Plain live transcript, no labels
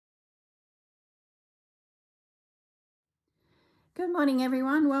Good morning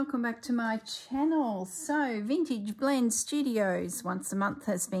everyone, welcome back to my channel. So Vintage Blend Studios once a month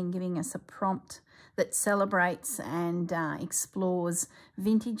has been giving us a prompt that celebrates and explores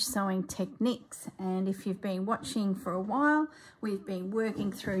vintage sewing techniques. And if you've been watching for a while, we've been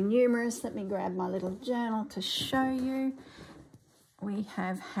working through numerous. Let me grab my little journal to show you. We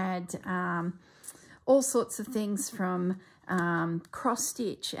have had all sorts of things from cross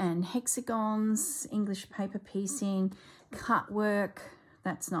stitch and hexagons, English paper piecing, cut work.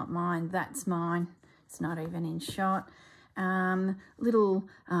 That's not mine, that's mine. It's not even in shot. Little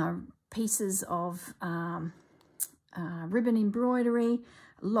pieces of ribbon embroidery,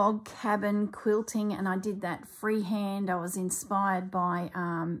 log cabin quilting, and I did that freehand. I was inspired by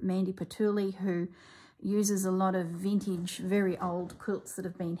Mandy Pattullo, who uses a lot of vintage, very old quilts that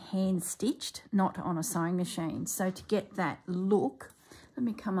have been hand stitched, not on a sewing machine. So to get that look, let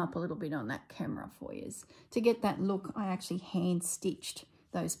me come up a little bit on that camera for you. To get that look, I actually hand stitched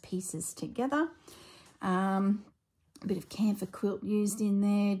those pieces together. A bit of camphor quilt used in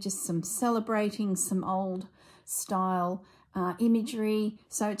there, just some celebrating some old style imagery.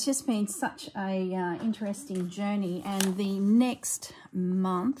 So it's just been such a interesting journey. And the next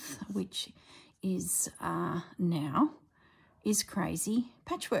month, which is now, is Crazy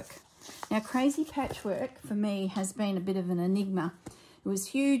Patchwork. Now, Crazy Patchwork for me has been a bit of an enigma. It was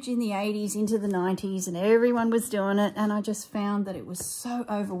huge in the 80s into the 90s and everyone was doing it, and I just found that it was so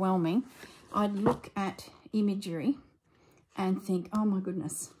overwhelming. I'd look at imagery and think, oh my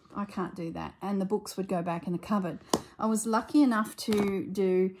goodness, I can't do that, and the books would go back in the cupboard. I was lucky enough to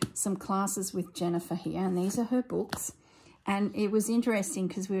do some classes with Jennifer here, and these are her books. And it was interesting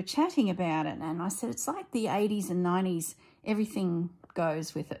because we were chatting about it, and I said, it's like the 80s and 90s, everything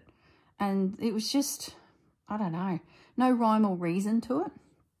goes with it. And it was just, I don't know, no rhyme or reason to it.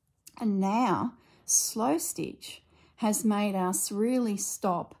 And now slow stitch has made us really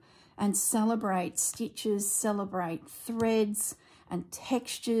stop and celebrate stitches, celebrate threads and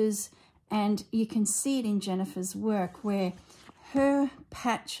textures. And you can see it in Jennifer's work where her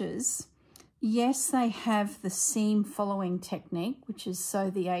patches, yes, they have the seam following technique, which is so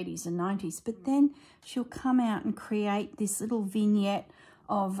the 80s and 90s, but then she'll come out and create this little vignette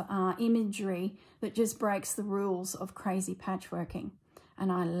of imagery that just breaks the rules of crazy patchworking. And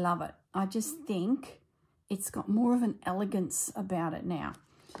I love it. I just think it's got more of an elegance about it now.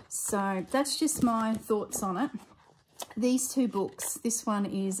 So that's just my thoughts on it. These two books, this one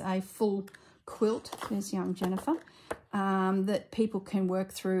is a full quilt, there's young Jennifer, that people can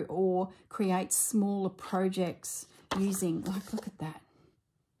work through or create smaller projects using. Like, look at that.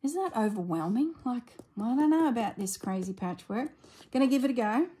 Isn't that overwhelming? Like, I don't know about this crazy patchwork. Gonna give it a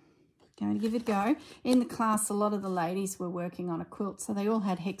go. Going to give it a go. In the class, a lot of the ladies were working on a quilt, so they all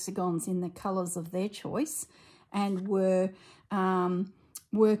had hexagons in the colours of their choice and were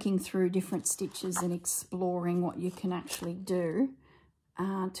working through different stitches and exploring what you can actually do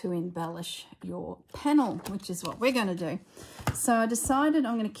to embellish your panel, which is what we're going to do. So I decided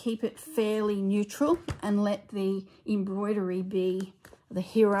I'm going to keep it fairly neutral and let the embroidery be the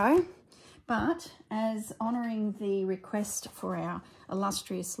hero. But as honouring the request for our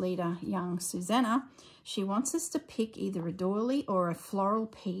illustrious leader, young Susanna, she wants us to pick either a doily or a floral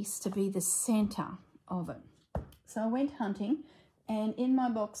piece to be the centre of it. So I went hunting, and in my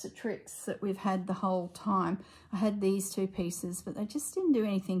box of tricks that we've had the whole time, I had these two pieces, but they just didn't do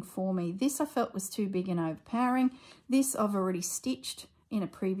anything for me. This I felt was too big and overpowering. This I've already stitched in a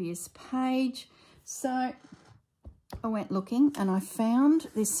previous page. So I went looking and I found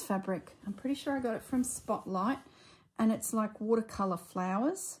this fabric. I'm pretty sure I got it from Spotlight, and it's like watercolor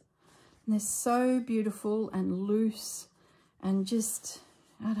flowers. And they're so beautiful and loose and just,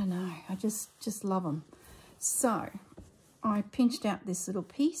 I don't know, I just love them. So I pinched out this little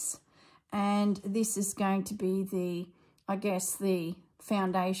piece, and this is going to be the, I guess, the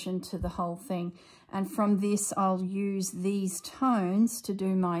foundation to the whole thing. And from this, I'll use these tones to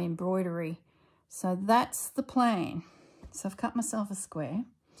do my embroidery. So that's the plan. So I've cut myself a square,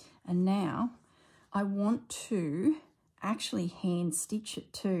 and now I want to actually hand stitch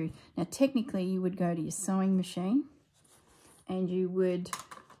it too. Now technically you would go to your sewing machine and you would,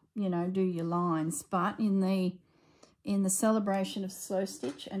 you know, do your lines, but in the celebration of slow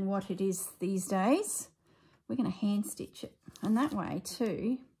stitch and what it is these days, we're going to hand stitch it. And that way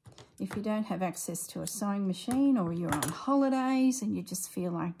too, if you don't have access to a sewing machine or you're on holidays and you just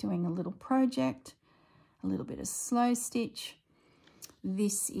feel like doing a little project, a little bit of slow stitch,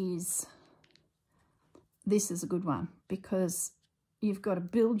 this is a good one, because you've got to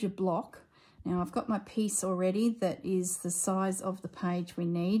build your block. Now I've got my piece already that is the size of the page we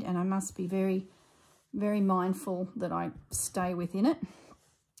need, and I must be very very mindful that I stay within it.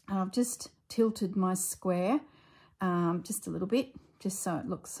 I've just tilted my square just a little bit, just so it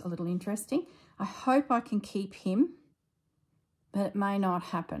looks a little interesting. I hope I can keep him, but it may not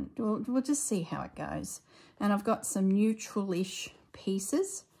happen. We'll just see how it goes. And I've got some neutral-ish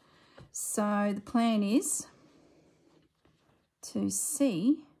pieces. So the plan is to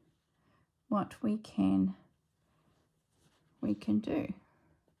see what we can do.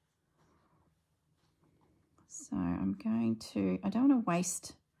 So I'm going to, I don't want to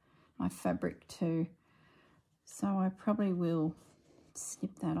waste my fabric too, so I probably will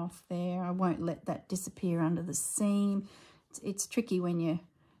snip that off there. I won't let that disappear under the seam. It's tricky when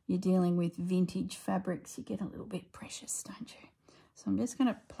you're dealing with vintage fabrics. You get a little bit precious, don't you? So I'm just going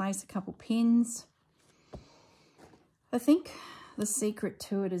to place a couple pins. I think the secret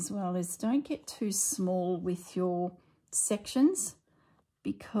to it as well is don't get too small with your sections,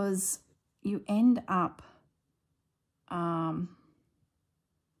 because you end up am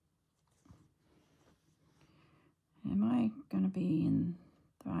I going to be in,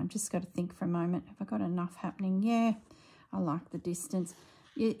 I've just got to think for a moment. Have I got enough happening? Yeah, I like the distance.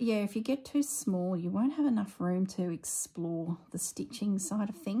 Yeah, if you get too small, you won't have enough room to explore the stitching side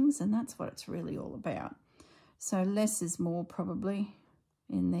of things, and that's what it's really all about. So less is more, probably,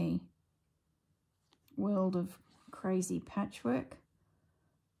 in the world of crazy patchwork.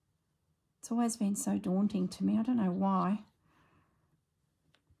 It's always been so daunting to me. I don't know why.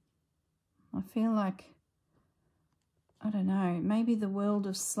 I feel like, I don't know, maybe the world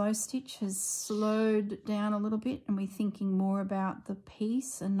of slow stitch has slowed down a little bit and we're thinking more about the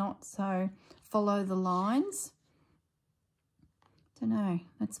piece and not so follow the lines. Don't know,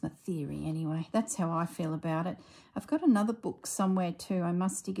 that's my theory anyway. That's how I feel about it. I've got another book somewhere too. I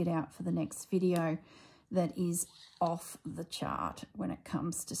must dig it out for the next video, that is off the chart when it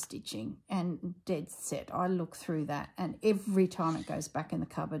comes to stitching, and dead set. I look through that and every time it goes back in the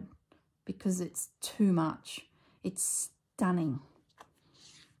cupboard because it's too much. It's stunning,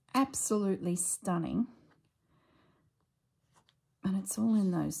 absolutely stunning, and it's all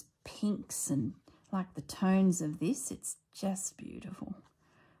in those pinks and like the tones of this. It's just beautiful,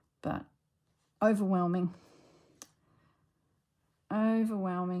 but overwhelming.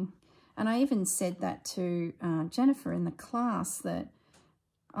 And I even said that to Jennifer in the class, that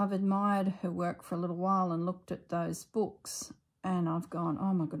I've admired her work for a little while and looked at those books and I've gone,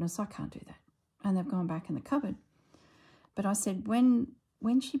 oh my goodness, I can't do that. And they've gone back in the cupboard. But I said when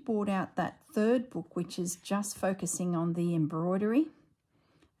she brought out that third book, which is just focusing on the embroidery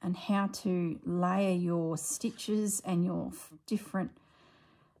and how to layer your stitches and your different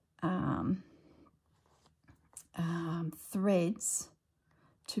threads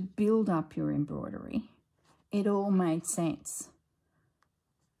to build up your embroidery, it all made sense.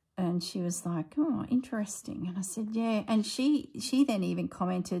 And she was like, oh, interesting. And I said, yeah. And she then even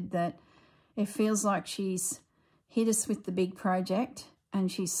commented that it feels like she's hit us with the big project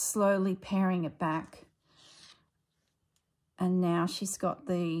and she's slowly paring it back. And now she's got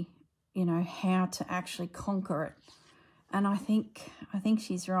the, you know, how to actually conquer it. And I think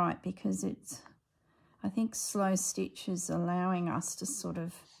she's right, because I think slow stitch is allowing us to sort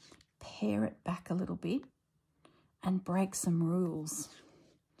of pare it back a little bit and break some rules.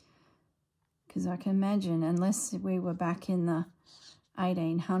 Because I can imagine, unless we were back in the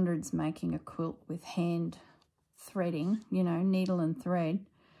 1800s making a quilt with hand threading, you know, needle and thread,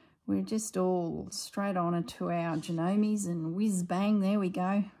 we're just all straight on into our genomes and whiz bang, there we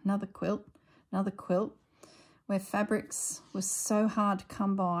go, another quilt, where fabrics were so hard to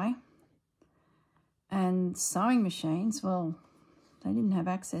come by. And sewing machines, well, they didn't have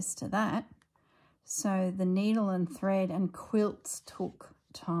access to that. So the needle and thread and quilts took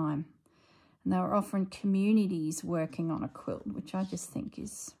time. And they were often communities working on a quilt, which I just think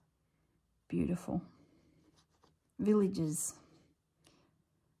is beautiful. Villages.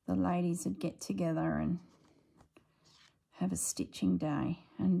 The ladies would get together and have a stitching day.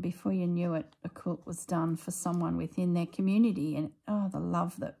 And before you knew it, a quilt was done for someone within their community. And oh, the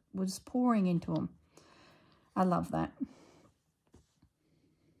love that was pouring into them. I love that.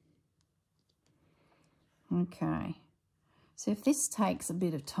 Okay, so if this takes a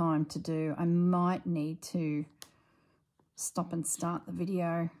bit of time to do, I might need to stop and start the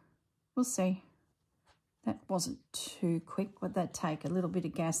video. We'll see. That wasn't too quick. Would that take a little bit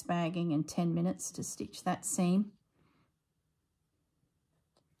of gas bagging and 10 minutes to stitch that seam?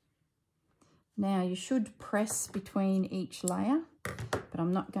 Now you should press between each layer, but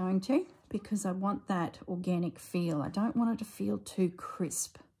I'm not going to, because I want that organic feel. I don't want it to feel too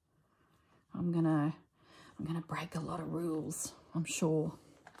crisp. I'm gonna break a lot of rules, I'm sure.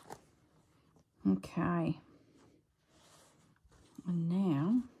 Okay. And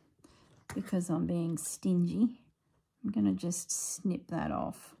now, because I'm being stingy, I'm going to just snip that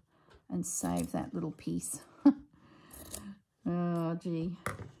off and save that little piece. Oh, gee.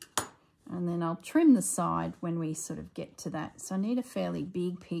 And then I'll trim the side when we sort of get to that. So I need a fairly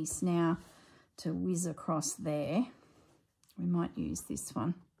big piece now to whiz across there. We might use this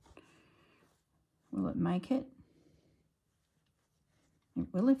one. Will it make it? It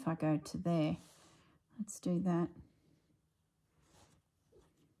will if I go to there. Let's do that.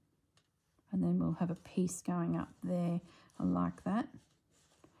 And then we'll have a piece going up there. I like that.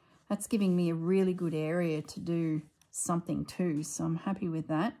 That's giving me a really good area to do something too, so I'm happy with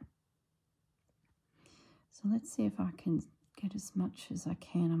that. So let's see if I can get as much as I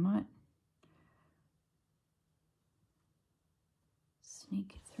can. I might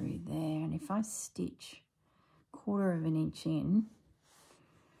sneak it through there, and if I stitch 1/4 of an inch in,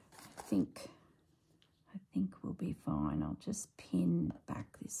 I think we'll be fine. I'll just pin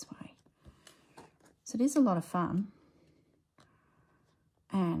back this way. So it is a lot of fun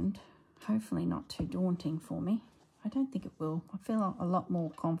and hopefully not too daunting for me. I don't think it will. I feel a lot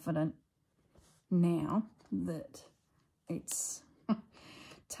more confident now that it's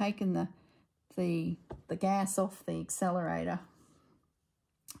taken the gas off the accelerator.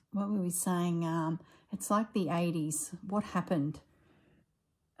 What were we saying? It's like the 80s. What happened?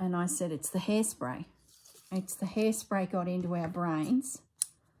 And I said it's the hairspray. It's the hairspray got into our brains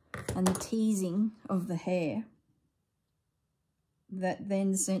and the teasing of the hair that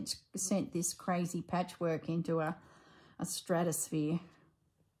then sent this crazy patchwork into a stratosphere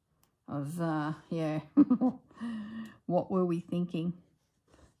of, yeah, what were we thinking?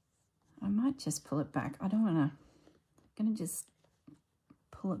 I might just pull it back. I don't want to, I'm going to just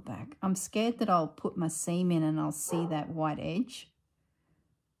pull it back. I'm scared that I'll put my seam in and I'll see that white edge.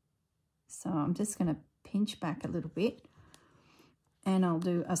 So I'm just going to pinch back a little bit and I'll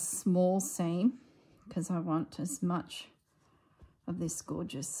do a small seam because I want as much of this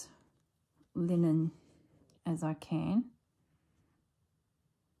gorgeous linen as I can.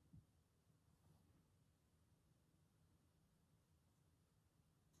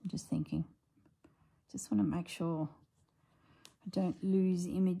 I'm just thinking, just want to make sure I don't lose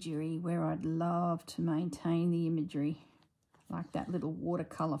imagery where I'd love to maintain the imagery, like that little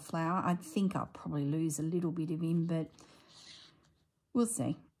watercolour flower. I think I'll probably lose a little bit of him, but we'll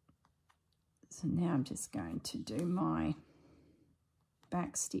see. So now I'm just going to do my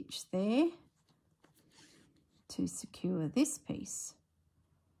back stitch there to secure this piece.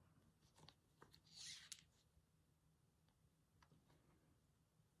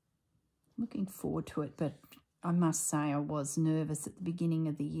 Looking forward to it, but I must say I was nervous at the beginning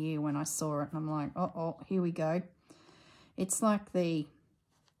of the year when I saw it, and I'm like, oh, here we go. It's like I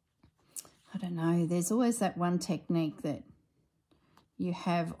don't know, there's always that one technique that you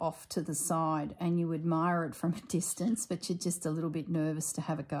have off to the side and you admire it from a distance, but you're just a little bit nervous to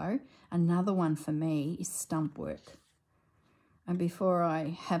have a go. Another one for me is stump work. And before I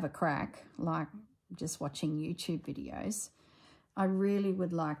have a crack, like just watching YouTube videos, I really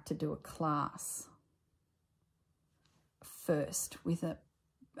would like to do a class first with a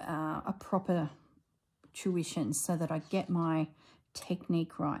proper tuition so that I get my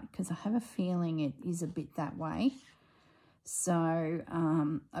technique right, because I have a feeling it is a bit that way. So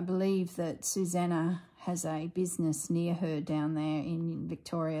I believe that Susanna has a business near her down there in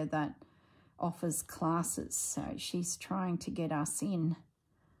Victoria that offers classes. So she's trying to get us in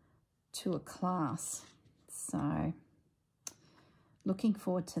to a class. So looking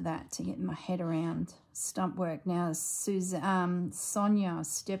forward to that, to getting my head around stump work. Now, Sonia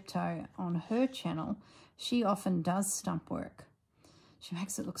Steptoe on her channel, she often does stump work. She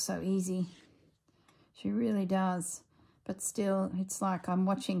makes it look so easy. She really does. But still, it's like I'm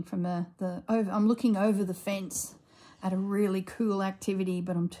watching from I'm looking over the fence at a really cool activity,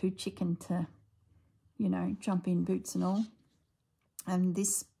 but I'm too chicken to, you know, jump in boots and all. And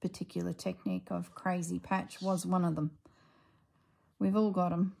this particular technique of crazy patch was one of them. We've all got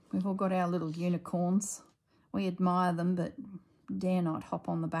them. We've all got our little unicorns. We admire them, but dare not hop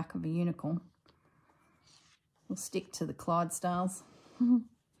on the back of a unicorn. We'll stick to the Clydesdales.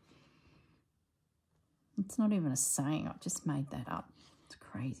 It's not even a saying. I've just made that up. It's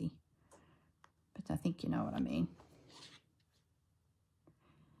crazy. But I think you know what I mean.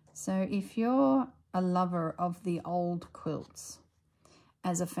 So if you're a lover of the old quilts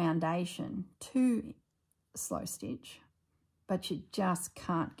as a foundation to slow stitch, but you just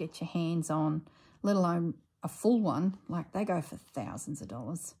can't get your hands on, let alone a full one, like they go for thousands of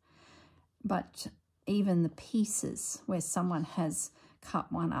dollars. But even the pieces where someone has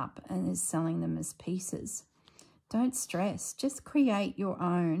cut one up and is selling them as pieces. Don't stress, just create your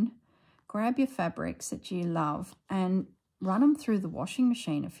own. Grab your fabrics that you love and run them through the washing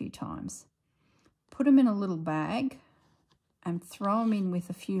machine a few times. Put them in a little bag and throw them in with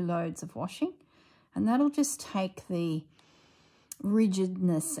a few loads of washing, and that'll just take the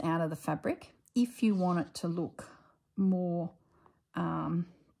rigidness out of the fabric. If you want it to look more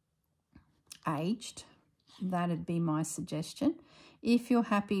aged, that'd be my suggestion. If you're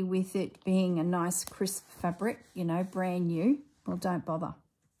happy with it being a nice crisp fabric, you know, brand new, well, don't bother.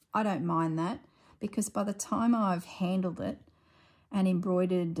 I don't mind that, because by the time I've handled it and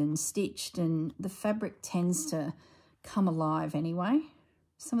embroidered and stitched, and the fabric tends to come alive anyway.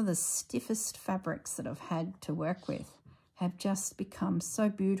 Some of the stiffest fabrics that I've had to work with have just become so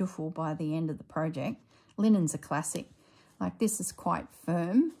beautiful by the end of the project. Linen's a classic. Like, this is quite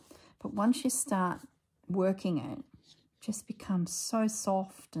firm, but once you start working it, it just becomes so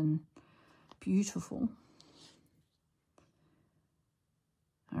soft and beautiful.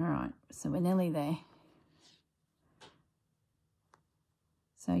 All right, so we're nearly there.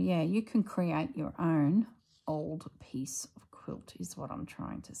 So yeah, you can create your own old piece of quilt is what I'm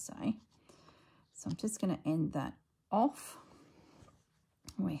trying to say. So I'm just going to end that off.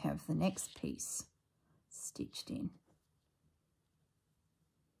 We have the next piece stitched in.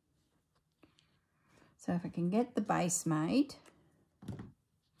 So if I can get the base made,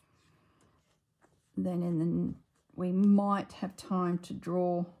 then we might have time to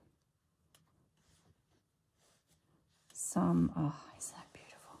draw some, oh, isn't that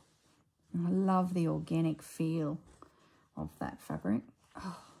beautiful? And I love the organic feel of that fabric.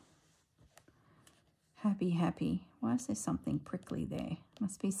 Oh, happy, happy. Why is there something prickly there?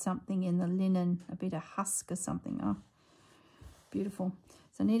 Must be something in the linen, a bit of husk or something. Oh, beautiful.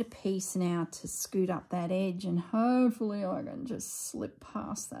 So I need a piece now to scoot up that edge, and hopefully I can just slip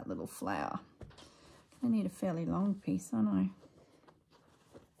past that little flower. I need a fairly long piece, don't I?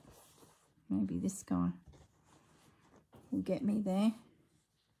 Maybe this guy will get me there.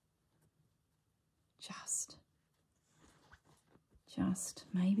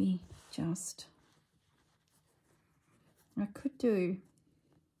 Maybe just. I could do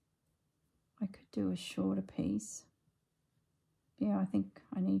a shorter piece. Yeah, I think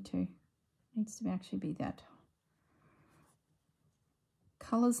I need to. It needs to actually be that.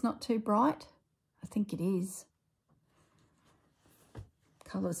 Colour's not too bright. I think it is.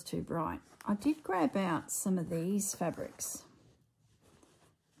 Colour's too bright. I did grab out some of these fabrics.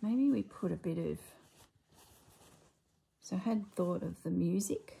 Maybe we put a bit of... So I had thought of the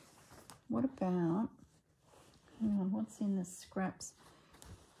music. What about... Hang on, what's in the scraps?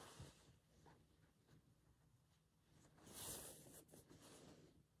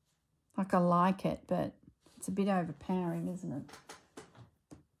 Like, I like it, but it's a bit overpowering, isn't it?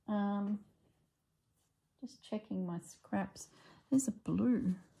 Just checking my scraps. There's a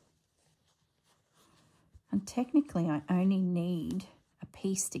blue. And technically I only need a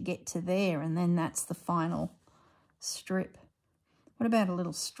piece to get to there, and then that's the final strip. What about a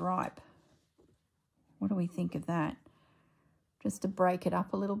little stripe? What do we think of that? Just to break it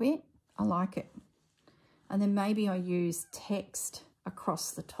up a little bit. I like it. And then maybe I use text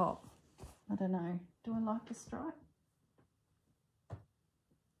across the top. I don't know. Do I like the stripe?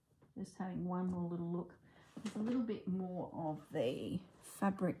 Just having one more little look. There's a little bit more of the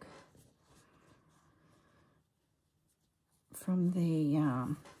fabric from the,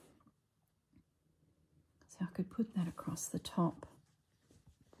 so I could put that across the top.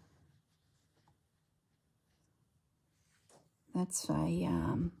 That's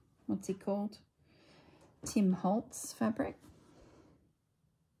a, what's he called? Tim Holtz fabric.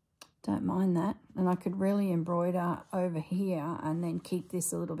 Don't mind that. And I could really embroider over here and then keep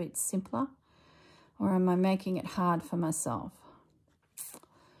this a little bit simpler. Or am I making it hard for myself?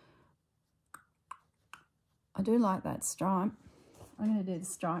 I do like that stripe. I'm going to do the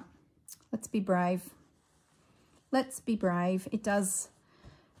stripe. Let's be brave. Let's be brave. It does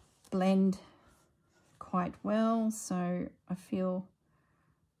blend quite well, so I feel,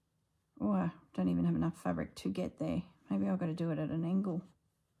 oh, I don't even have enough fabric to get there. Maybe I've got to do it at an angle.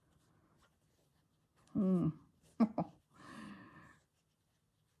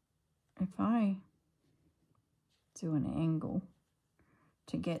 If I do an angle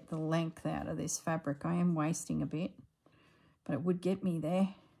to get the length out of this fabric, I am wasting a bit, but it would get me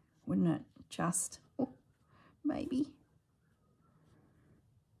there, wouldn't it? Just, oh, maybe.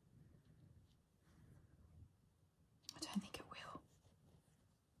 I don't think it will.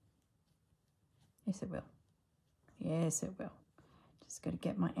 Yes, it will. Yes, it will. Just got to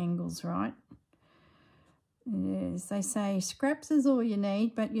get my angles right. As they say, scraps is all you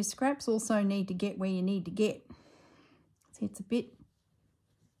need, but your scraps also need to get where you need to get. See, it's a bit...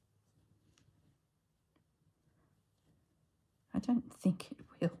 I don't think it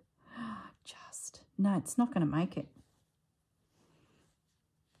will. Just... No, it's not going to make it.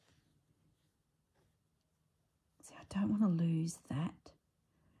 See, I don't want to lose that.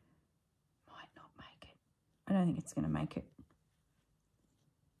 Might not make it. I don't think it's going to make it.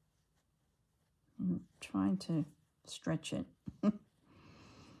 I'm trying to stretch it. And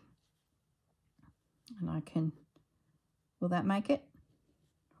I can... Will that make it?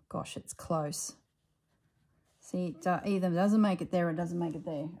 Gosh, it's close. See, it either doesn't make it there or doesn't make it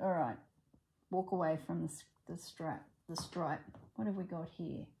there. All right. Walk away from the stripe. What have we got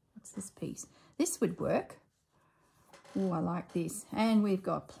here? What's this piece? This would work. Oh, I like this. And we've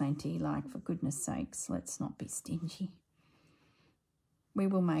got plenty, like, for goodness sakes. Let's not be stingy. We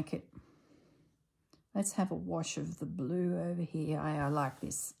will make it. Let's have a wash of the blue over here. I like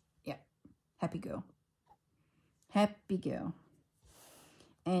this. Yeah. Happy girl. Happy girl.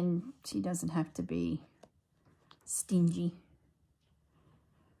 And she doesn't have to be stingy.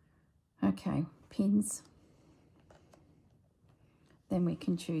 Okay, pins. Then we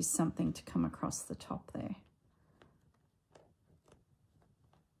can choose something to come across the top there.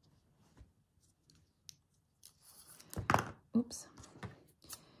 Oops.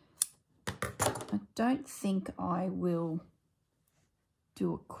 I don't think I will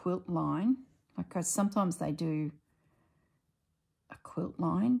do a quilt line. Like, sometimes they do a quilt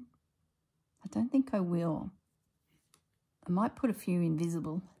line. I don't think I will. I might put a few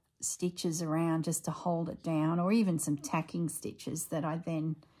invisible stitches around just to hold it down, or even some tacking stitches that I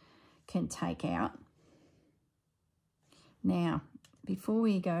then can take out. Now, before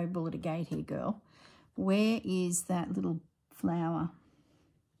we go bullet a gate here, girl, where is that little flower?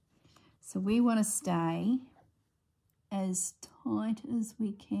 So we want to stay as tight as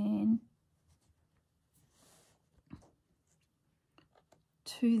we can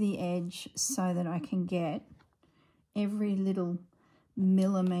to the edge so that I can get every little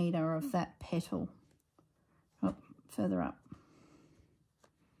millimetre of that petal. Oh, further up.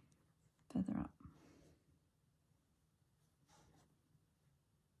 Further up.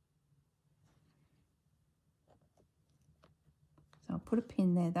 So I'll put a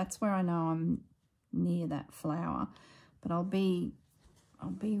pin there. That's where I know I'm near that flower. But I'll be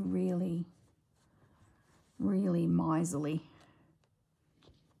really, really miserly.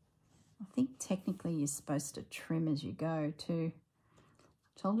 I think technically you're supposed to trim as you go too.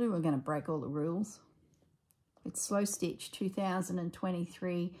 I told you we're going to break all the rules. It's Slow Stitch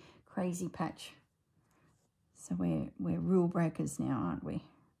 2023 Crazy Patch. So we're rule breakers now, aren't we?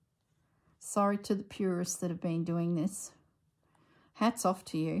 Sorry to the purists that have been doing this. Hats off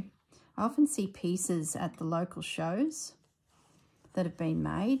to you. I often see pieces at the local shows that have been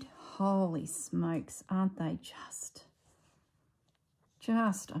made. Holy smokes, aren't they just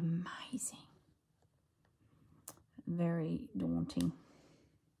amazing. Very daunting.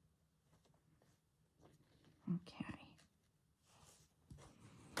 Okay.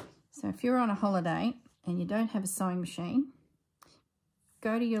 So if you're on a holiday and you don't have a sewing machine,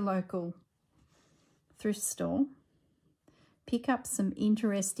 go to your local thrift store, pick up some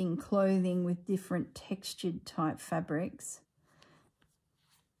interesting clothing with different textured type fabrics,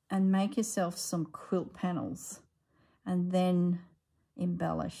 and make yourself some quilt panels and then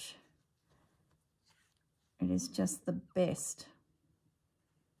embellish. It is just the best.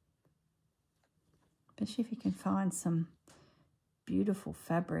 Especially if you can find some beautiful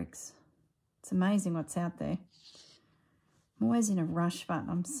fabrics. It's amazing what's out there. I'm always in a rush, but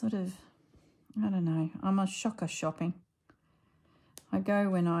I'm sort of, I don't know, I'm a shocker shopping. I go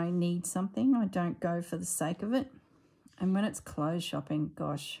when I need something. I don't go for the sake of it. And when it's clothes shopping,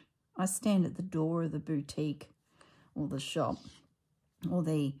 gosh, I stand at the door of the boutique or the shop or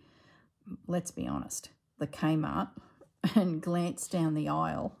the, let's be honest, the Kmart, and glance down the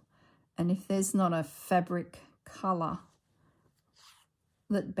aisle. And if there's not a fabric colour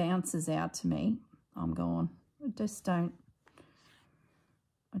that bounces out to me, I'm gone. I just don't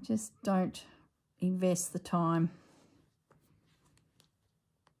invest the time.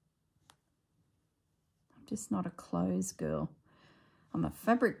 I'm just not a clothes girl. I'm a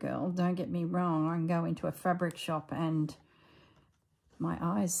fabric girl, don't get me wrong. I can go into a fabric shop and my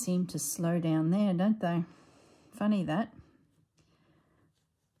eyes seem to slow down there, don't they? Funny that.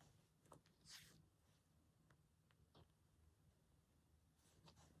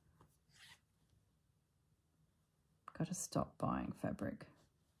 Got to stop buying fabric.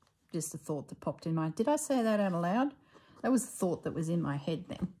 Just a thought that popped in my... Did I say that out loud? That was a thought that was in my head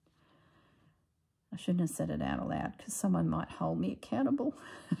then. I shouldn't have said it out aloud because someone might hold me accountable.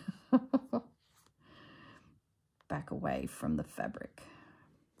 Back away from the fabric.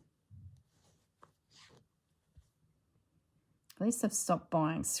 At least I've stopped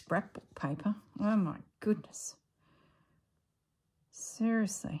buying scrapbook paper. Oh my goodness.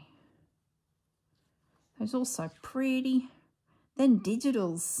 Seriously. Those also pretty. Then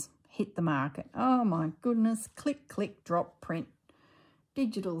digitals hit the market. Oh my goodness. Click, click, drop, print.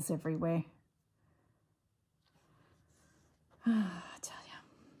 Digitals everywhere. I tell you.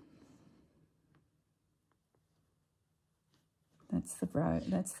 That's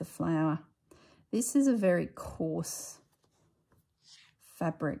the flower. This is a very coarse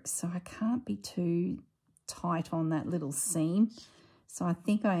fabric, so I can't be too tight on that little seam. So I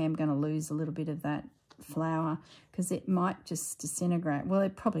think I am going to lose a little bit of that flower because it might just disintegrate. Well,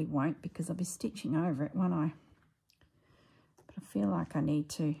 it probably won't because I'll be stitching over it, won't I? But I feel like I need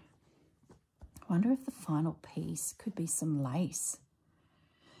to. I wonder if the final piece could be some lace.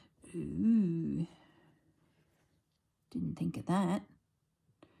 Ooh. Didn't think of that.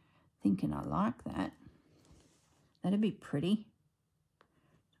 Thinking I like that. That'd be pretty.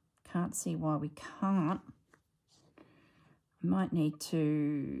 Can't see why we can't. I might need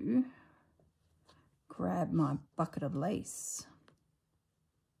to grab my bucket of lace.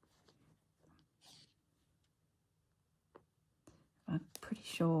 I'm pretty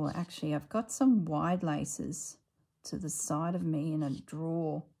sure, actually, I've got some wide laces to the side of me in a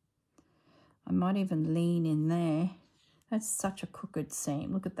drawer. I might even lean in there. That's such a crooked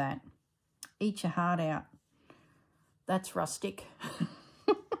seam. Look at that. Eat your heart out. That's rustic.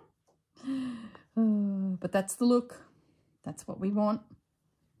 But that's the look. That's what we want.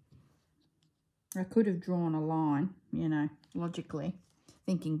 I could have drawn a line, you know, logically.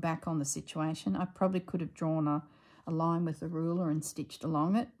 Thinking back on the situation, I probably could have drawn a line with a ruler and stitched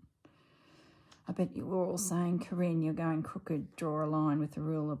along it. I bet you were all saying, Corrine, you're going crooked, draw a line with a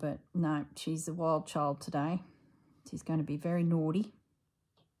ruler, but no, she's a wild child today. She's going to be very naughty.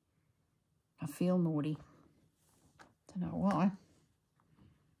 I feel naughty. Don't know why.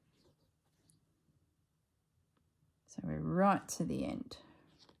 So we're right to the end.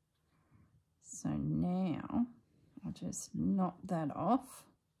 So now I'll just knot that off.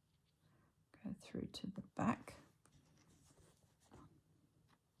 Go through to the back.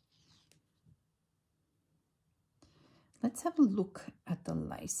 Let's have a look at the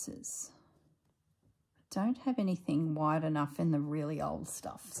laces. I don't have anything wide enough in the really old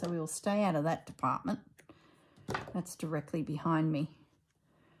stuff, so we'll stay out of that department. That's directly behind me.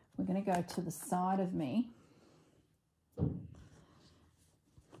 We're going to go to the side of me.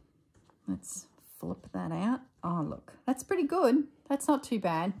 Let's flip that out. Oh, look, that's pretty good. That's not too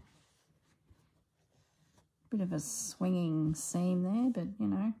bad. Bit of a swinging seam there, but, you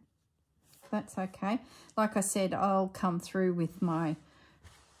know, that's okay. Like I said, I'll come through with my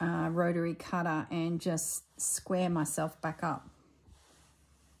rotary cutter and just square myself back up,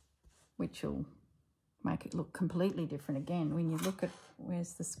 which will make it look completely different again. When you look at,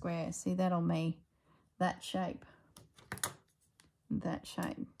 where's the square? See, that'll be that shape. That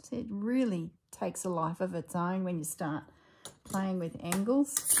shape. See, it really takes a life of its own when you start playing with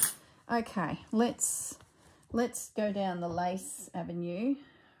angles. Okay, let's go down the lace avenue.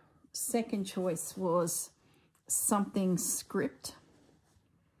 Second choice was something script,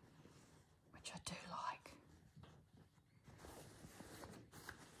 which I do like.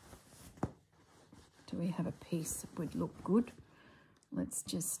 Do we have a piece that would look good? Let's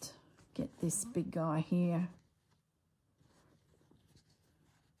just get this big guy here.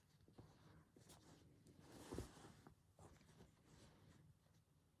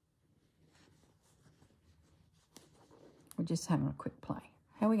 We're just having a quick play.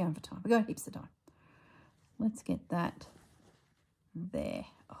 How are we going for time? We've got heaps of time. Let's get that there.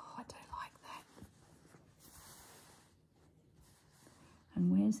 Oh, I do like that.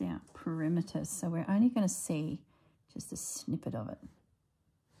 And where's our perimeter? So we're only going to see just a snippet of it.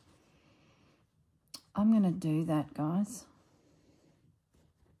 I'm going to do that, guys.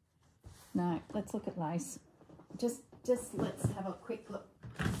 No, let's look at lace. Just let's have a quick look.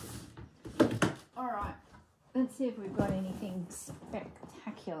 All right. Let's see if we've got anything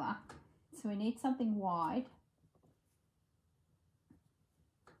spectacular. So we need something wide.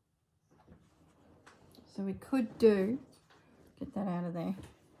 So we could do, get that out of there.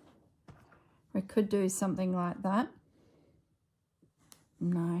 We could do something like that.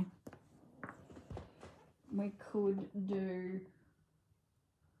 No. We could do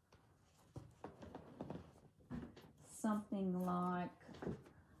something like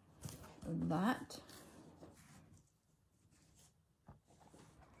that.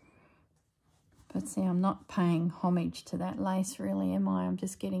 But See, I'm not paying homage to that lace really, am I? I'm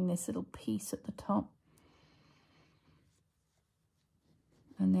just getting this little piece at the top.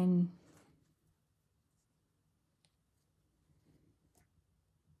 And then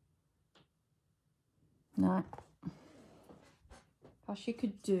no. Gosh, you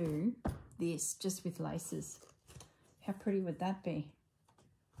could do this just with laces. How pretty would that be?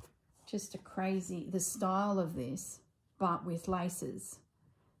 Just a crazy, the style of this, but with laces.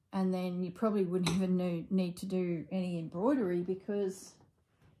 And then you probably wouldn't even need to do any embroidery because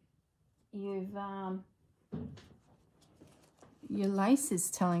you've your lace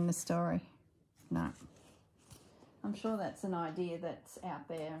is telling the story. No. I'm sure that's an idea that's out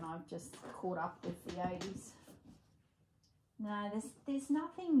there and I've just caught up with the 80s. No, there's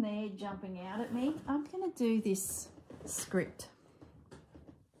nothing there jumping out at me. I'm going to do this script.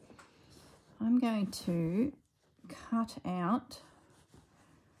 I'm going to cut out.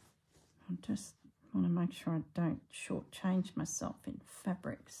 I just want to make sure I don't shortchange myself in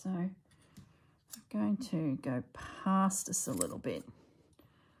fabric. So I'm going to go past us a little bit.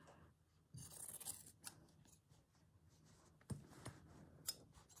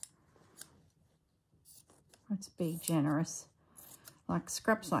 Let's be generous. Like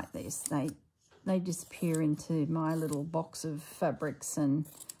scraps like this, they disappear into my little box of fabrics and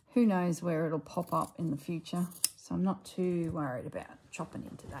who knows where it'll pop up in the future. So I'm not too worried about chopping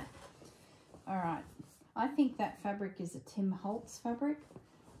into that. All right, I think that fabric is a Tim Holtz fabric,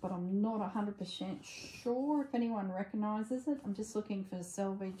 but I'm not 100% sure if anyone recognises it. I'm just looking for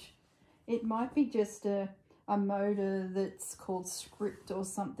salvage. It might be just a motor that's called script or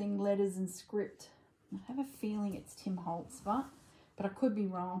something, letters and script. I have a feeling it's Tim Holtz, but I could be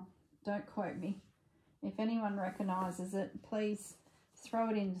wrong. Don't quote me. If anyone recognises it, please throw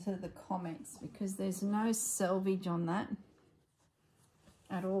it into the comments because there's no selvage on that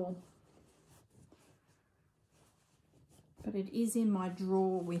at all. But it is in my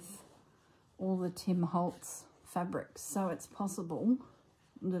drawer with all the Tim Holtz fabrics, so it's possible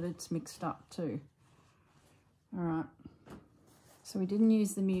that it's mixed up too. All right, so we didn't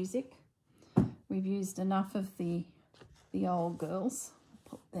use the music. We've used enough of the old girls.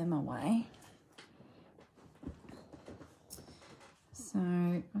 Put them away. So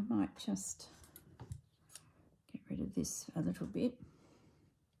I might just get rid of this a little bit.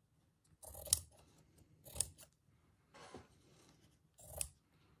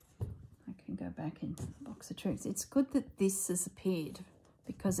 I can go back into the box of tricks. It's good that this has appeared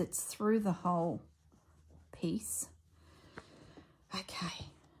because it's through the whole piece. Okay,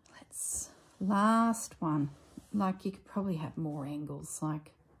 last one. Like you could probably have more angles.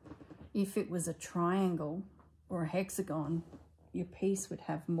 Like if it was a triangle or a hexagon, your piece would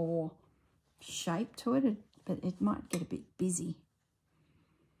have more shape to it, but it might get a bit busy.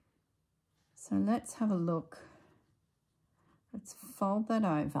 So let's have a look. Let's fold that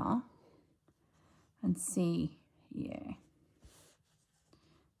over and see, yeah.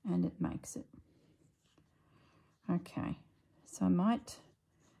 And it makes it. Okay, so I might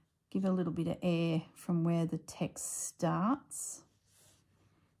give a little bit of air from where the text starts,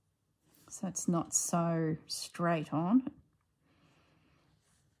 so it's not so straight on.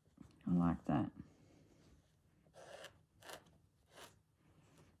 I like that.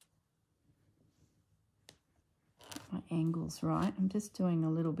 My angle's right. I'm just doing a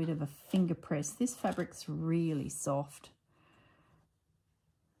little bit of a finger press. This fabric's really soft.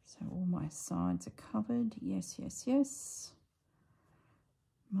 So all my sides are covered. Yes, yes, yes.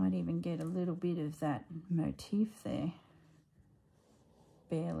 Might even get a little bit of that motif there.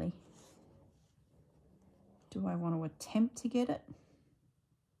 Barely. Do I want to attempt to get it?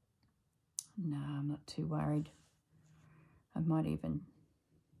 No, I'm not too worried. I might even...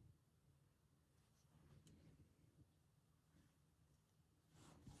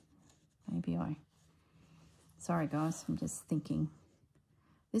 Maybe I... Sorry guys, I'm just thinking.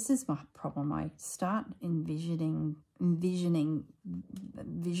 This is my problem. I start envisioning, visualizing,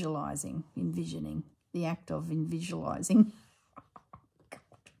 the act of visualizing. God,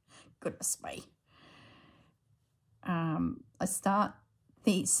 goodness me. I start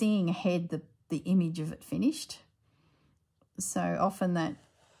seeing ahead the image of it finished. So often that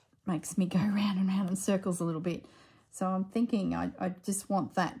makes me go round and round in circles a little bit. So I'm thinking I just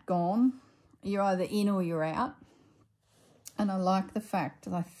want that gone. You're either in or you're out. And I like the fact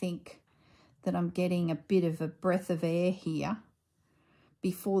that I think that I'm getting a bit of a breath of air here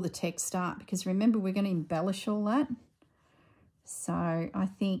before the text start, because remember we're going to embellish all that. So I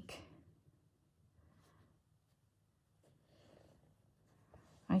think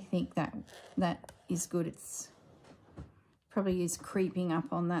that is good. It's Probably is creeping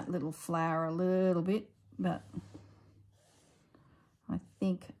up on that little flower a little bit, but I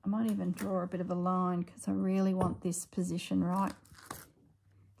think I might even draw a bit of a line because I really want this position right.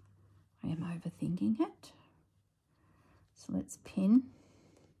 I am overthinking it. So let's pin.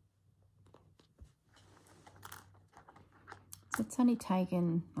 So it's only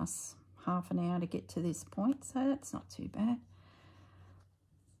taken us half an hour to get to this point, so that's not too bad.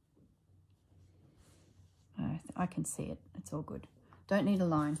 I can see it. It's all good. Don't need a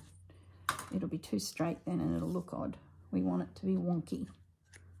line. It'll be too straight then and it'll look odd. We want it to be wonky.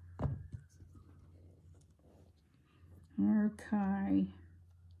 Okay.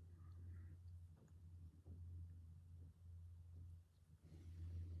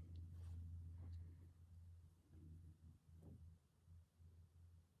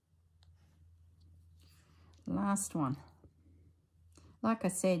 Last one. Like I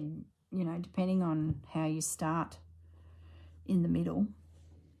said, you know, depending on how you start in the middle,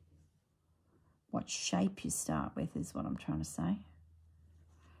 what shape you start with is what I'm trying to say,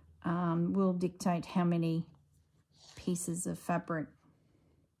 will dictate how many pieces of fabric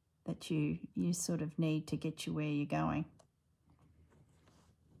that you sort of need to get you where you're going.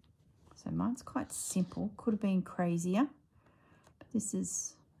 So mine's quite simple. Could have been crazier, but this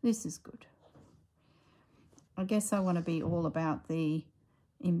is good. I guess I want to be all about the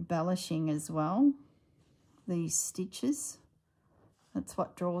embellishing as well, these stitches. That's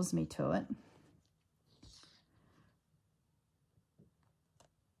what draws me to it.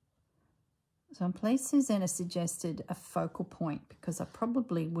 So I'm pleased Susanna suggested a focal point because I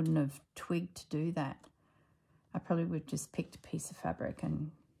probably wouldn't have twigged to do that. I probably would have just picked a piece of fabric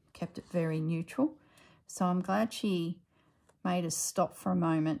and kept it very neutral. So I'm glad she made us stop for a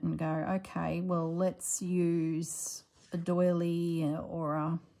moment and go, okay, well, let's use a doily or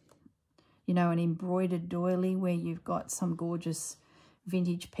a, you know, an embroidered doily where you've got some gorgeous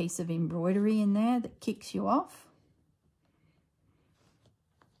vintage piece of embroidery in there that kicks you off.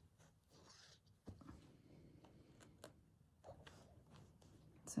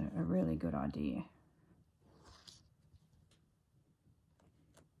 It's a really good idea.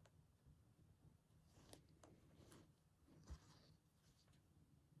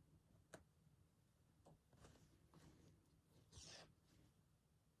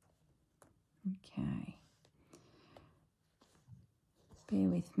 Okay. Bear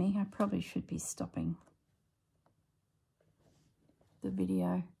with me. I probably should be stopping the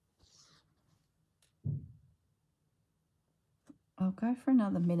video. I'll go for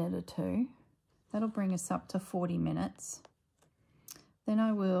another minute or two. That'll bring us up to 40 minutes. Then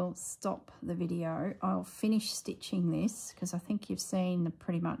I will stop the video. I'll finish stitching this because I think you've seen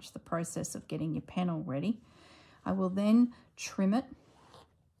pretty much the process of getting your panel ready. I will then trim it.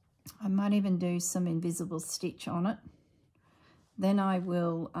 I might even do some invisible stitch on it. Then I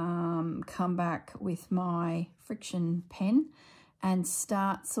will come back with my friction pen and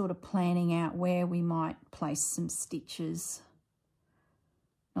start sort of planning out where we might place some stitches.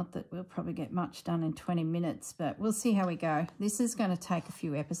 Not that we'll probably get much done in 20 minutes, but we'll see how we go. This is going to take a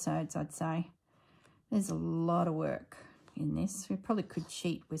few episodes, I'd say. There's a lot of work in this. We probably could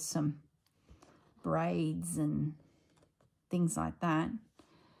cheat with some braids and things like that.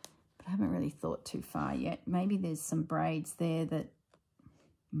 But I haven't really thought too far yet. Maybe there's some braids there that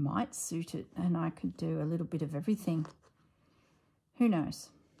might suit it and I could do a little bit of everything. Who knows?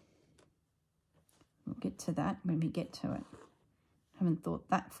 We'll get to that when we get to it. Haven't thought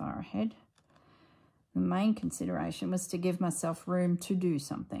that far ahead. The main consideration was to give myself room to do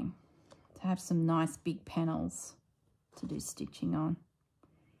something, to have some nice big panels to do stitching on.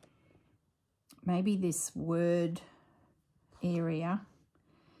 Maybe this word area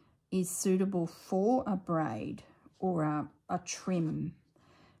is suitable for a braid or a trim,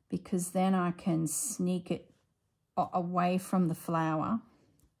 because then I can sneak it away from the flower.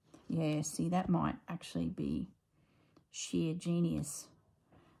 Yeah, see, that might actually be sheer genius.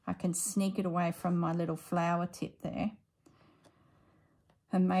 I can sneak it away from my little flower tip there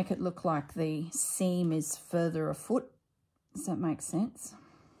and make it look like the seam is further afoot. Does that make sense?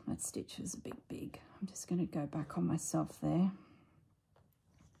 That stitch is a bit big. I'm just going to go back on myself there.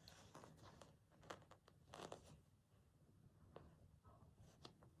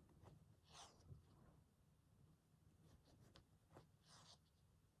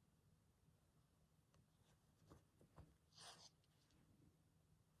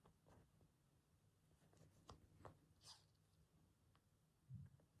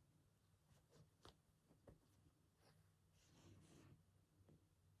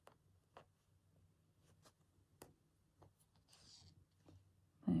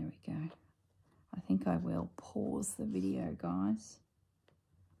 think I will pause the video, guys.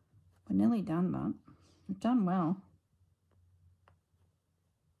 We're nearly done, but we've done well.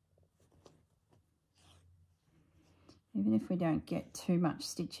 Even if we don't get too much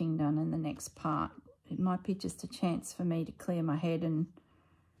stitching done in the next part, it might be just a chance for me to clear my head and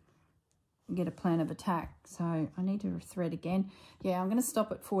get a plan of attack. So I need to thread again. Yeah, I'm going to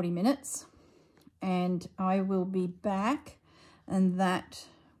stop at 40 minutes and I will be back and that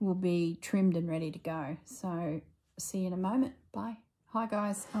will be trimmed and ready to go. So see you in a moment. Bye. Hi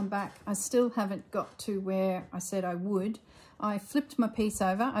guys, I'm back. I still haven't got to where I said I would. I flipped my piece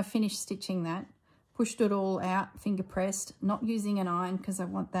over. I finished stitching that. Pushed it all out, finger pressed, not using an iron because I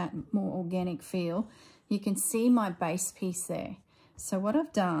want that more organic feel. You can see my base piece there. So what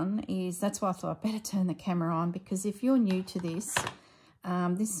I've done is, that's why I thought I'd better turn the camera on, because if you're new to this,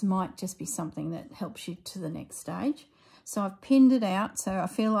 this might just be something that helps you to the next stage. So I've pinned it out so I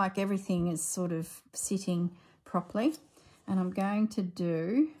feel like everything is sort of sitting properly. And I'm going to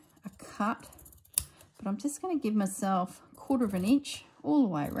do a cut, but I'm just going to give myself 1/4 of an inch all the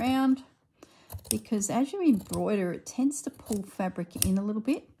way around, because as you embroider, it tends to pull fabric in a little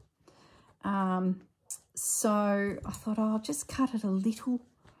bit. So I thought, oh, I'll just cut it a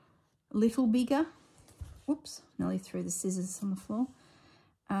little bigger. Whoops, nearly threw the scissors on the floor.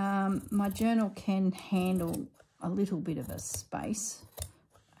 My journal can handle a little bit of a space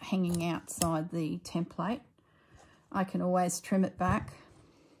hanging outside the template. I can always trim it back.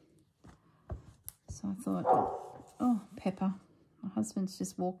 So I thought, oh, Pepper. My husband's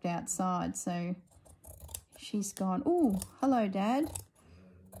just walked outside, so she's gone, oh, hello, Dad.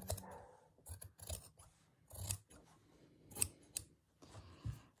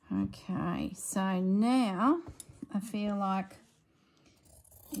 Okay, so now I feel like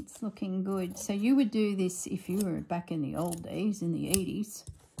it's looking good. So you would do this if you were back in the old days, in the 80s.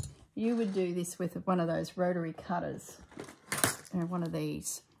 You would do this with one of those rotary cutters, one of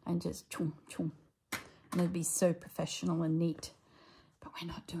these, and just chum, chum. And it'd be so professional and neat. But we're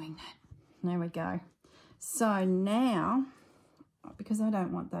not doing that. There we go. So now, because I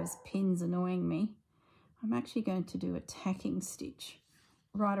don't want those pins annoying me, I'm actually going to do a tacking stitch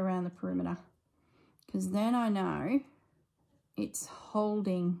right around the perimeter, because then I know it's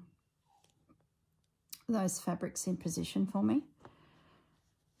holding those fabrics in position for me,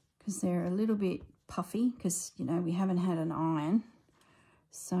 because they're a little bit puffy because, you know, we haven't had an iron.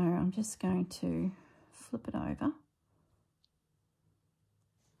 So I'm just going to flip it over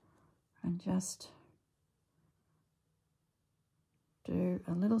and just do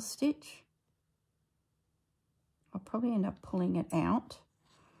a little stitch. I'll probably end up pulling it out,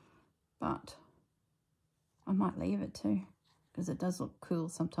 but I might leave it too, because it does look cool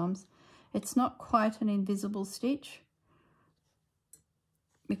sometimes. It's not quite an invisible stitch,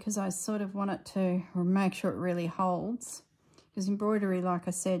 because I sort of want it to make sure it really holds, because embroidery, like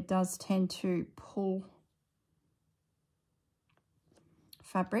I said, does tend to pull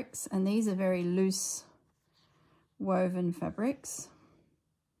fabrics, and these are very loose woven fabrics.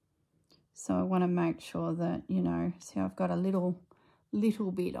 So I want to make sure that, you know, see, I've got a little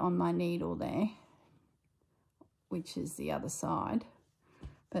bit on my needle there, which is the other side,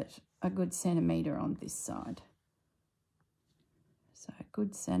 but a good centimetre on this side. So a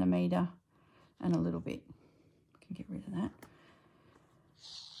good centimetre and a little bit. I can get rid of that.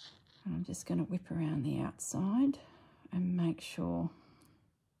 And I'm just going to whip around the outside and make sure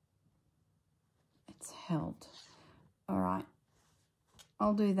it's held. All right,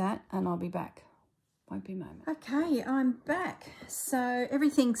 I'll do that and I'll be back. Won't be a moment. Okay, I'm back. So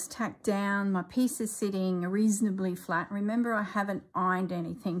everything's tacked down. My piece is sitting reasonably flat. Remember, I haven't ironed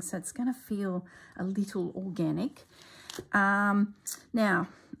anything, so it's going to feel a little organic. Now,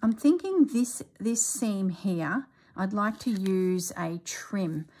 I'm thinking this seam here, I'd like to use a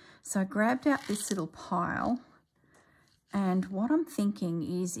trim. So I grabbed out this little pile, and what I'm thinking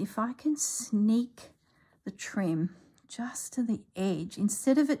is if I can sneak the trim just to the edge,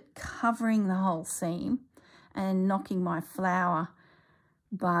 instead of it covering the whole seam and knocking my flower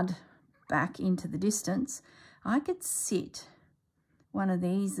bud back into the distance, I could sit one of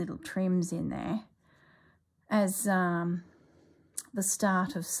these little trims in there as the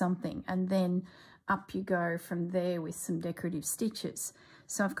start of something, and then up you go from there with some decorative stitches.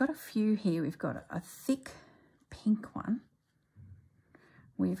 So I've got a few here. We've got a thick pink one.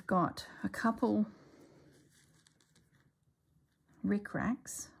 We've got a couple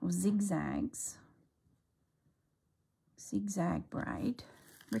rickracks or zigzags, zigzag braid,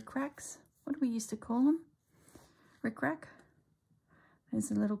 rickracks. What do we used to call them? Rickrack.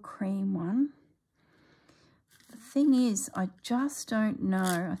 There's a little cream one. The thing is, I just don't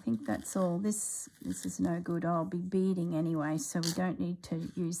know. I think that's all. This is no good. I'll be beading anyway, so we don't need to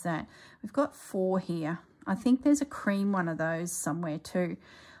use that. We've got 4 here. I think there's a cream one of those somewhere too.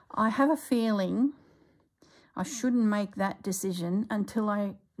 I have a feeling I shouldn't make that decision until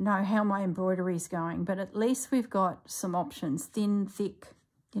I know how my embroidery is going, but at least we've got some options, thin, thick,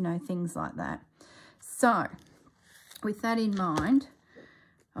 you know, things like that. So with that in mind,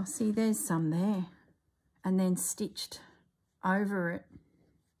 I'll see there's some there, and then stitched over it.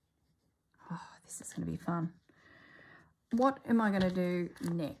 Oh, this is going to be fun. What am I going to do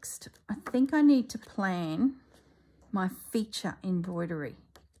next? I think I need to plan my feature embroidery.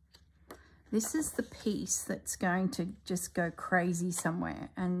 This is the piece that's going to just go crazy somewhere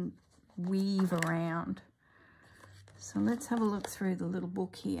and weave around. So let's have a look through the little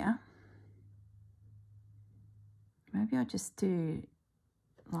book here. Maybe I just do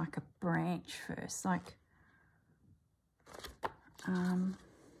like a branch first, like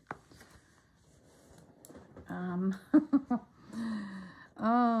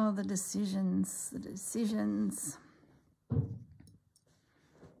oh, the decisions.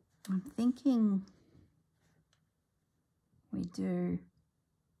 I'm thinking we do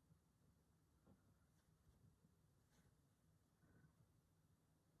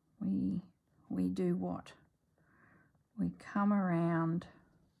what? We come around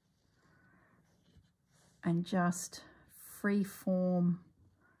and just free form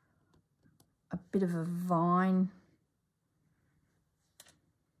a bit of a vine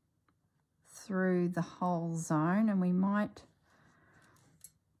through the whole zone, and we might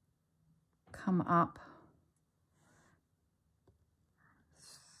come up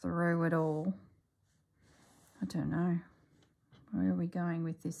through it all. I don't know. Where are we going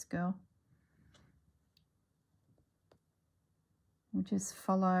with this, girl? We'll just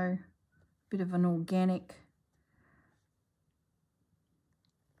follow a bit of an organic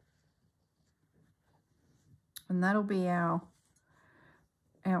and that'll be our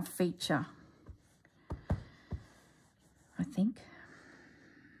feature, I think.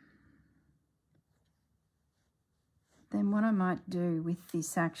 Then what I might do with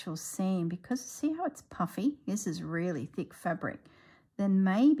this actual seam, because see how it's puffy? This is really thick fabric. Then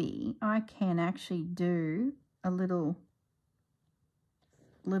maybe I can actually do a little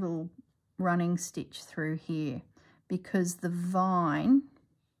running stitch through here, because the vine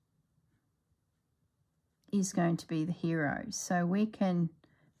is going to be the hero. So we can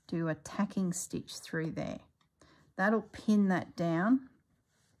do a tacking stitch through there. That'll pin that down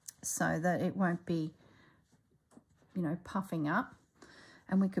so that it won't be, you know, puffing up.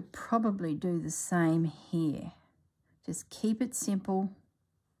 And we could probably do the same here. Just keep it simple.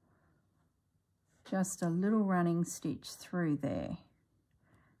 Just a little running stitch through there.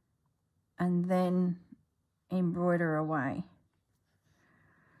 And then embroider away.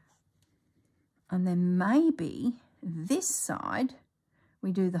 And then maybe this side,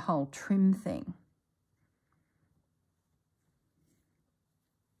 we do the whole trim thing.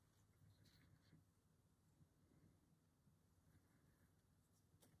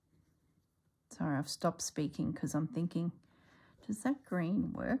 Sorry, I've stopped speaking because I'm thinking, does that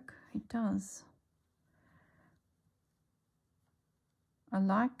green work? It does. I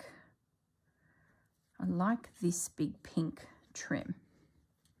like this big pink trim.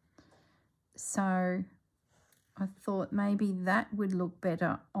 So I thought maybe that would look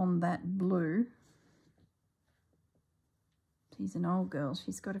better on that blue. She's an old girl.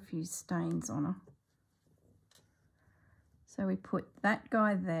 She's got a few stains on her. So we put that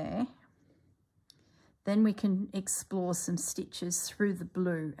guy there. Then we can explore some stitches through the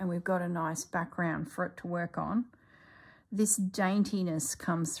blue, and we've got a nice background for it to work on. This daintiness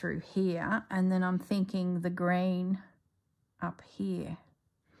comes through here, and then I'm thinking the green up here,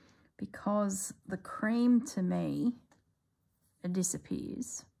 because the cream to me, it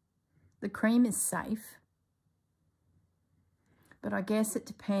disappears. The cream is safe, but I guess it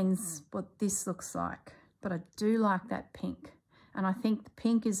depends what this looks like. But I do like that pink, and I think the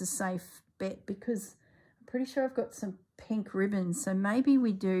pink is a safe bet because I'm pretty sure I've got some pink ribbons, so maybe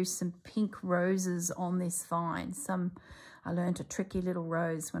we do some pink roses on this vine. I learned a tricky little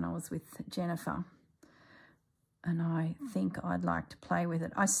rose when I was with Jennifer, and I think I'd like to play with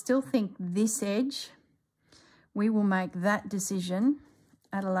it. I still think this edge, we will make that decision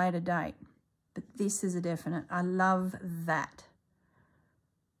at a later date, but this is a definite. I love that.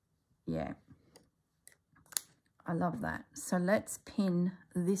 Yeah, I love that. So let's pin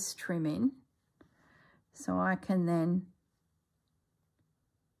this trim in so I can then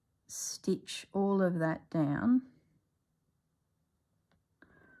stitch all of that down.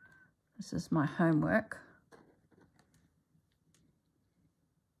 This is my homework.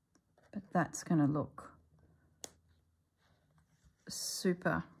 that's going to look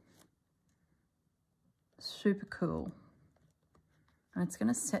super, super cool. And it's going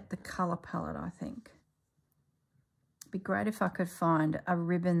to set the colour palette, I think. It'd be great if I could find a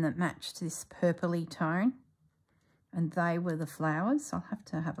ribbon that matched this purpley tone and they were the flowers. I'll have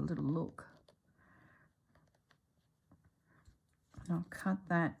to have a little look. And I'll cut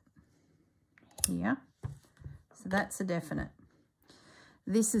that here. So that's a definite.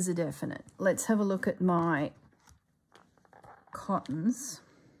 This is a definite. Let's have a look at my cottons.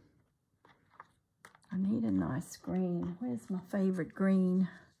 I need a nice green. Where's my favourite green?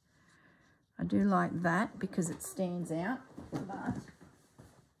 I do like that because it stands out, but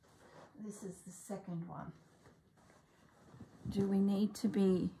this is the second one. Do we need to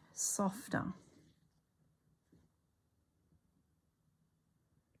be softer?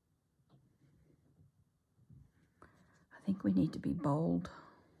 I think we need to be bold.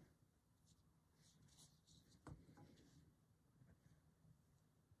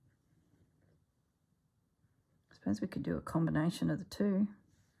 I suppose we could do a combination of the two.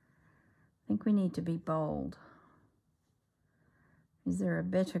 I think we need to be bold. Is there a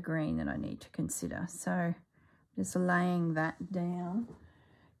better green that I need to consider? So just laying that down.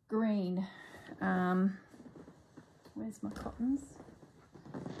 Green. Where's my cottons?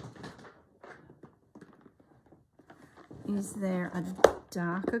 Is there a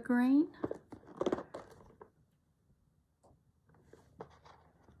darker green?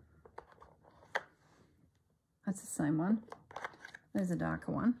 That's the same one. There's a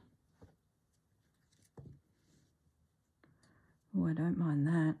darker one. Oh, I don't mind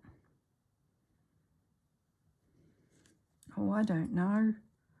that. Oh, I don't know.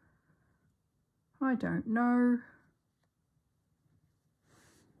 I don't know.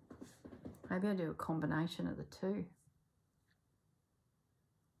 Maybe I do a combination of the two.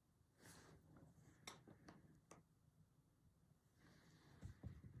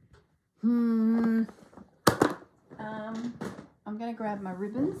 I'm going to grab my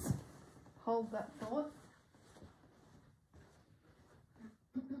ribbons. Hold that thought.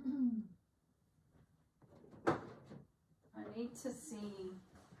 I need to see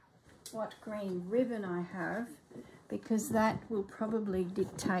what green ribbon I have because that will probably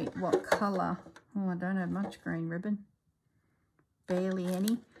dictate what colour. Oh, I don't have much green ribbon. Barely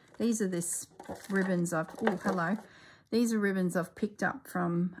any. These are this ribbons I've... Oh, hello. These are ribbons I've picked up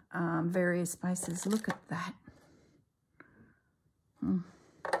from various places. Look at that.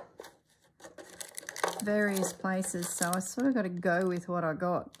 Various places. So I sort of got to go with what I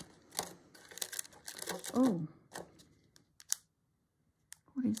got. Oh.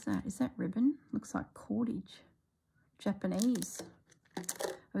 What is that? Is that ribbon? Looks like cordage. Japanese.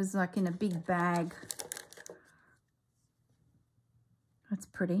 It was like in a big bag. That's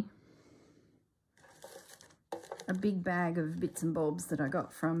pretty. A big bag of bits and bobs that I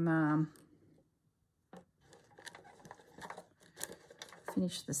got from,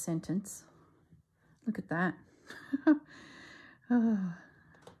 finish the sentence. Look at that. Oh.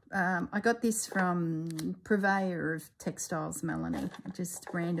 I got this from purveyor of textiles, Melanie. Just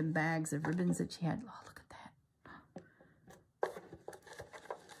random bags of ribbons that she had. Oh, look at that.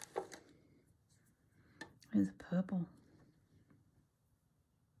 There's a purple.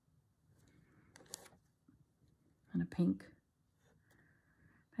 And a pink.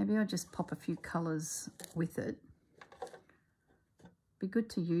 Maybe I'll just pop a few colours with it. Be good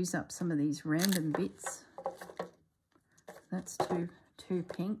to use up some of these random bits. That's too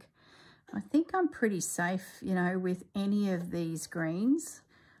pink. I think I'm pretty safe, you know, with any of these greens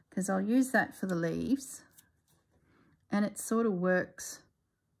because I'll use that for the leaves and it sort of works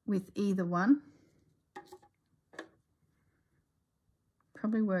with either one.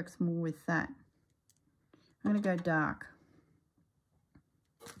 Probably works more with that. I'm going to go dark.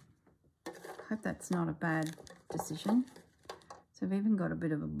 Hope that's not a bad decision. So I've even got a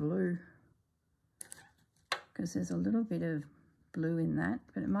bit of a blue because there's a little bit of blue in that,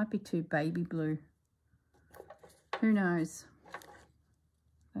 but it might be too baby blue. Who knows?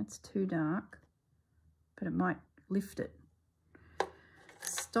 That's too dark, but it might lift it.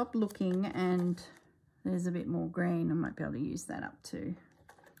 Stop looking and there's a bit more green. I might be able to use that up too.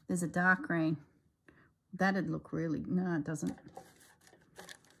 There's a dark green. That'd look really... No, it doesn't.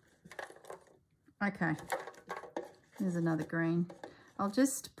 Okay. There's another green. I'll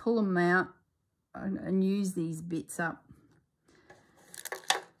just pull them out and use these bits up.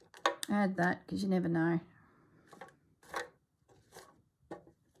 Add that because you never know.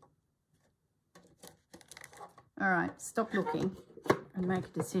 All right, stop looking and make a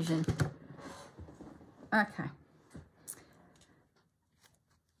decision. Okay.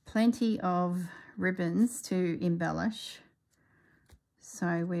 plenty of ribbons to embellish.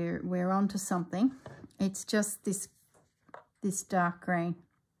 So we're on to something. It's just this dark green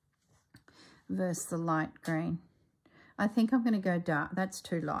versus the light green. I think I'm going to go dark. That's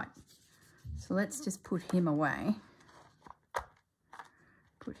too light. So let's just put him away.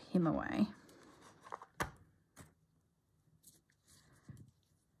 Put him away.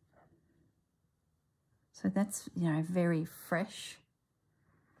 So that's, you know, very fresh.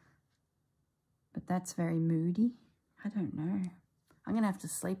 But that's very moody. I don't know. I'm going to have to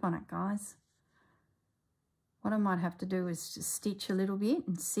sleep on it, guys. What I might have to do is just stitch a little bit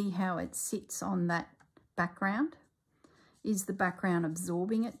and see how it sits on that background. Is the background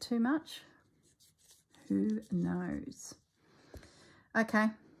absorbing it too much? Who knows? Okay.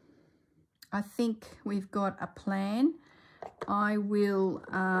 I think we've got a plan. I will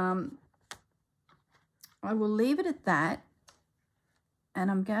leave it at that,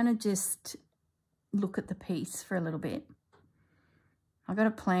 and I'm going to just look at the piece for a little bit. I've got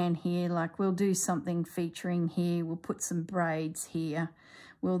a plan here, like we'll do something featuring here. We'll put some braids here.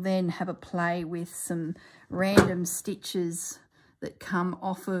 We'll then have a play with some random stitches that come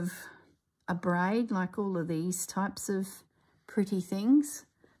off of a braid, like all of these types of pretty things,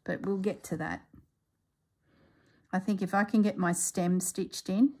 but we'll get to that. I think if I can get my stem stitched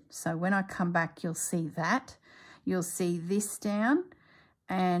in, so when I come back, you'll see that. You'll see this down,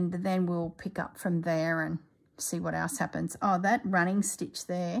 and then we'll pick up from there and see what else happens. Oh, that running stitch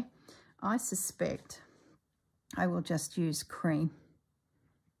there, I suspect I will just use cream.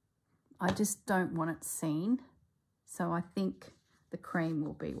 I just don't want it seen, so I think the cream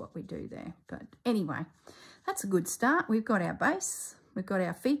will be what we do there. But anyway, that's a good start. We've got our base, we've got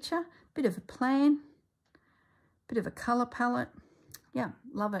our feature, bit of a plan, bit of a colour palette. Yeah,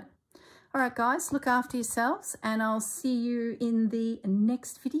 love it. All right, guys, look after yourselves, and I'll see you in the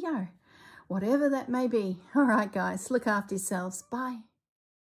next video, whatever that may be. All right, guys, look after yourselves. Bye.